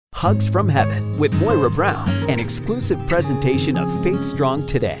Hugs from Heaven with Moira Brown, an exclusive presentation of Faith Strong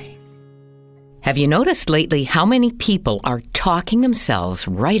Today. Have you noticed lately how many people are talking themselves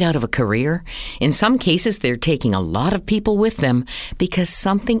right out of a career? In some cases, they're taking a lot of people with them because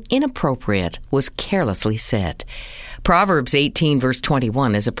something inappropriate was carelessly said. Proverbs 18 verse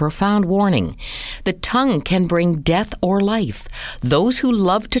 21 is a profound warning. The tongue can bring death or life. Those who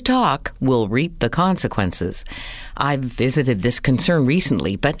love to talk will reap the consequences. I've visited this concern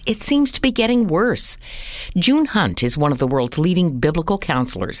recently, but it seems to be getting worse. June Hunt is one of the world's leading biblical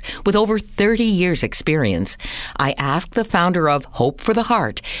counselors with over 30 years' experience. I asked the founder of Hope for the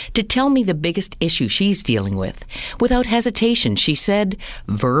Heart to tell me the biggest issue she's dealing with. Without hesitation, she said,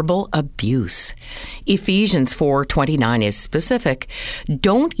 verbal abuse. Ephesians 4:29 is specific.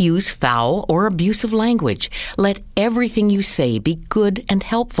 Don't use foul or abusive language. Let everything you say be good and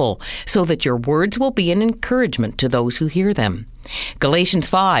helpful, so that your words will be an encouragement to those who hear them. Galatians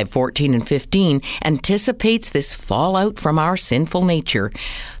 5:14 and 15 anticipates this fallout from our sinful nature.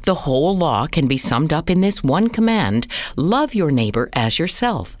 The whole law can be summed up in this one command: love your neighbor as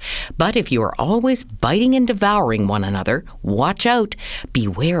yourself. But if you are always biting and devouring one another, watch out.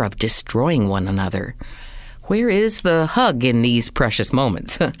 Beware of destroying one another. Where is the hug in these precious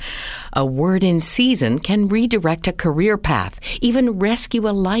moments? A word in season can redirect a career path, even rescue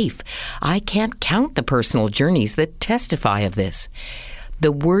a life. I can't count the personal journeys that testify of this.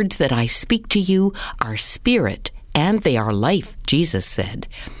 The words that I speak to you are spirit, and they are life, Jesus said.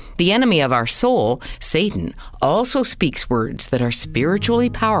 The enemy of our soul, Satan, also speaks words that are spiritually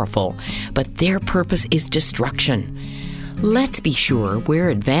powerful, but their purpose is destruction. Let's be sure we're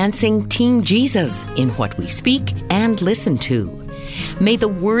advancing Team Jesus in what we speak and listen to. May the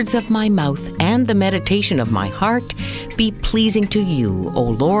words of my mouth and the meditation of my heart be pleasing to you, O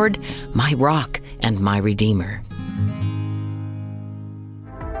Lord, my rock and my redeemer.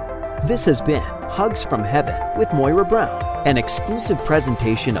 This has been Hugs from Heaven with Moira Brown, an exclusive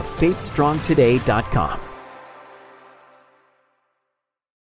presentation of FaithStrongToday.com.